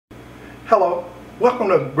Hello, welcome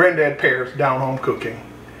to Granddad Pear's Down Home Cooking.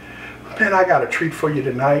 Man, I got a treat for you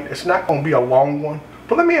tonight. It's not going to be a long one,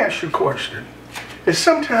 but let me ask you a question. Is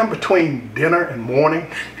sometime between dinner and morning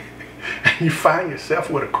and you find yourself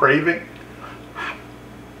with a craving?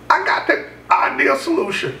 I got the ideal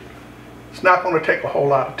solution. It's not going to take a whole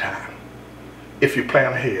lot of time if you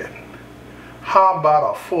plan ahead. How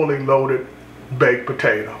about a fully loaded baked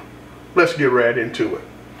potato? Let's get right into it.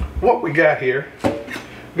 What we got here,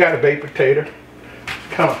 we got a baked potato,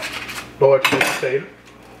 kind of large baked potato.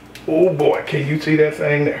 Oh boy, can you see that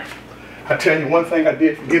thing there? I tell you one thing I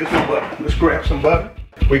did forget is some butter. Let's grab some butter.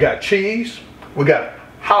 We got cheese, we got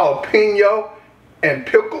jalapeno and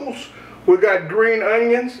pickles, we got green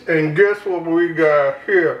onions, and guess what we got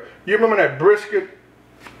here? You remember that brisket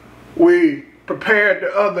we prepared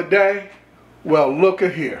the other day? Well, look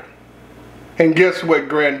at here. And guess what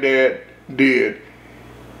Granddad did?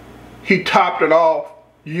 He topped it off,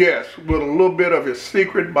 yes, with a little bit of his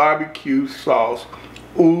secret barbecue sauce.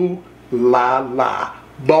 Ooh la la.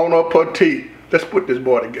 Bon appetit. Let's put this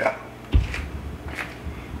boy together.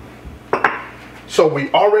 So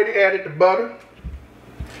we already added the butter.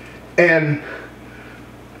 And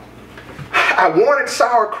I wanted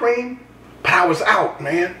sour cream, but I was out,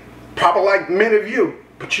 man. Probably like many of you.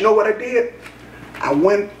 But you know what I did? I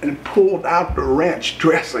went and pulled out the ranch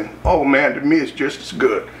dressing. Oh man, to me it's just as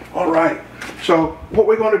good. All right, so what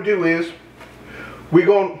we're gonna do is we're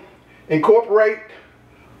gonna incorporate,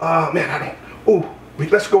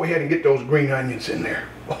 let's go ahead and get those green onions in there.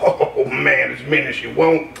 Oh man, as many as you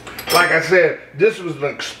want. Like I said, this was an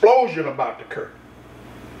explosion about to occur.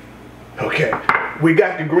 Okay, we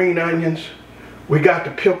got the green onions, we got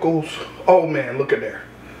the pickles. Oh man, look at there.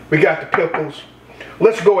 We got the pickles.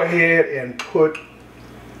 Let's go ahead and put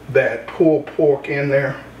that pulled pork in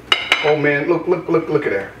there. Oh man, look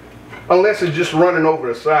at there. Unless it's just running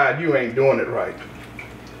over the side, you ain't doing it right.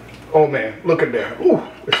 Oh man, look at there. Ooh,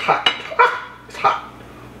 it's hot. Ah, it's hot.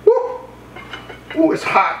 Woo. Ooh, it's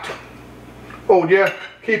hot. Oh yeah,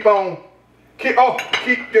 keep on.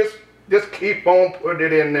 Just keep on putting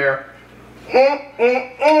it in there.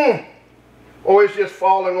 Oh, it's just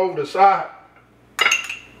falling over the side.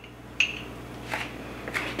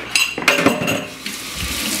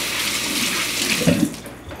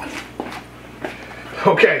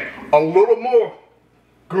 Okay, a little more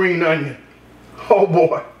green onion. Oh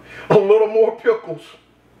boy, a little more pickles.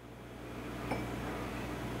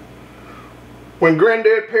 When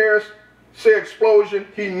Granddad Pear say explosion,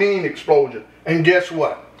 he mean explosion. And guess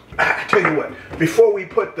what? I tell you what, before we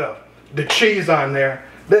put the cheese on there,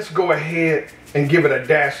 let's go ahead and give it a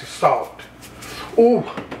dash of salt. Ooh,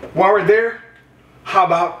 while we're there, how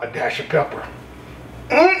about a dash of pepper?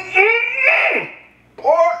 Boy,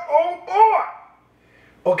 oh boy.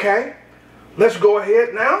 Okay, let's go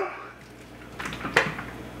ahead now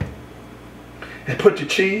and put the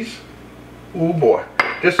cheese. Oh boy,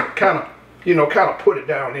 just kind of put it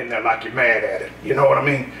down in there like you're mad at it. You know what I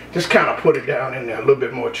mean? Just kind of put it down in there, a little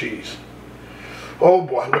bit more cheese. Oh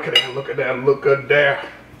boy, look at that, look at that, look at there.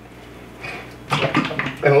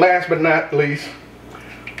 And last but not least,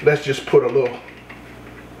 let's just put a little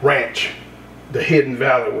ranch, the Hidden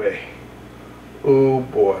Valley way. Oh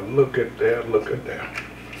boy, look at that, look at that.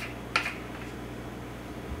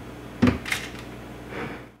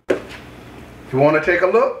 You want to take a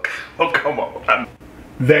look? Oh, come on.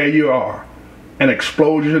 There you are. An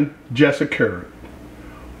explosion just occurred.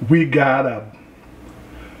 We got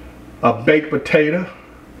a baked potato.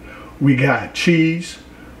 We got cheese.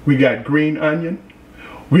 We got green onion.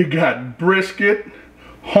 We got brisket,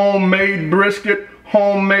 homemade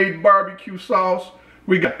barbecue sauce.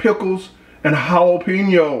 We got pickles and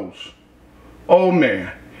jalapenos. Oh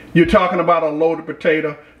man, you're talking about a loaded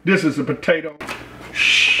potato. This is a potato.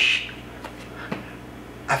 Shh.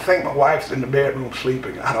 I think my wife's in the bedroom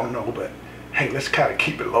sleeping. I don't know, but hey, let's kind of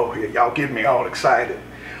keep it low here. Y'all get me all excited.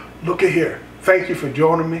 Look at here. Thank you for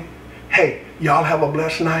joining me. Hey, y'all have a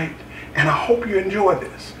blessed night, and I hope you enjoy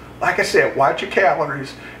this. Like I said, watch your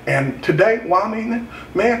calories. And today, while I'm eating,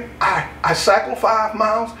 man, I cycled 5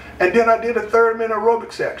 miles, and then I did a 30-minute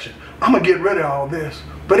aerobic section. I'm gonna get rid of all this.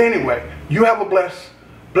 But anyway, you have a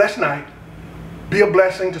blessed night. Be a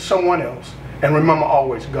blessing to someone else. And remember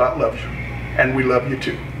always, God loves you. And we love you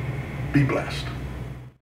too. Be blessed.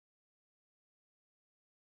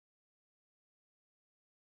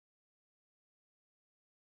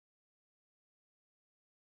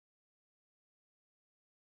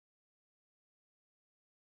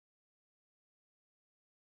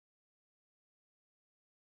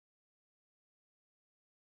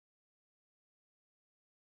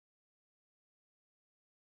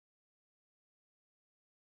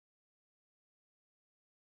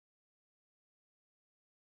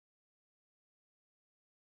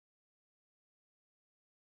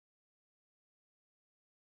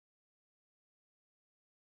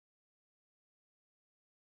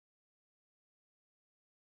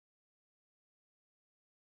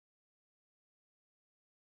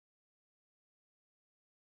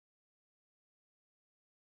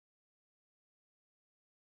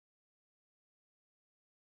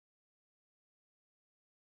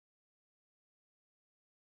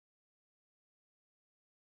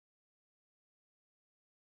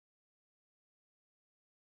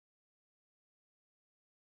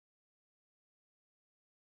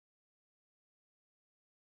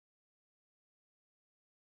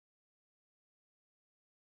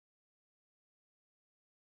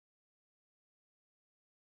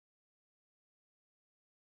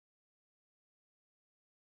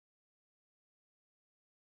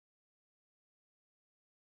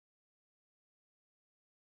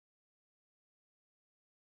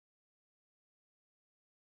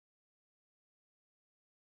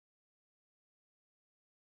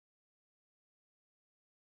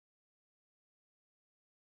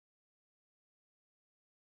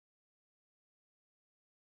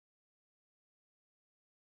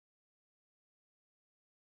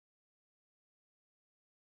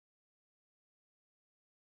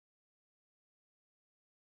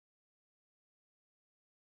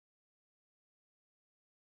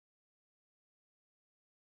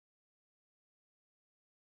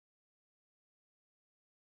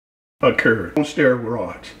 occurred on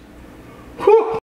steroids. Whew.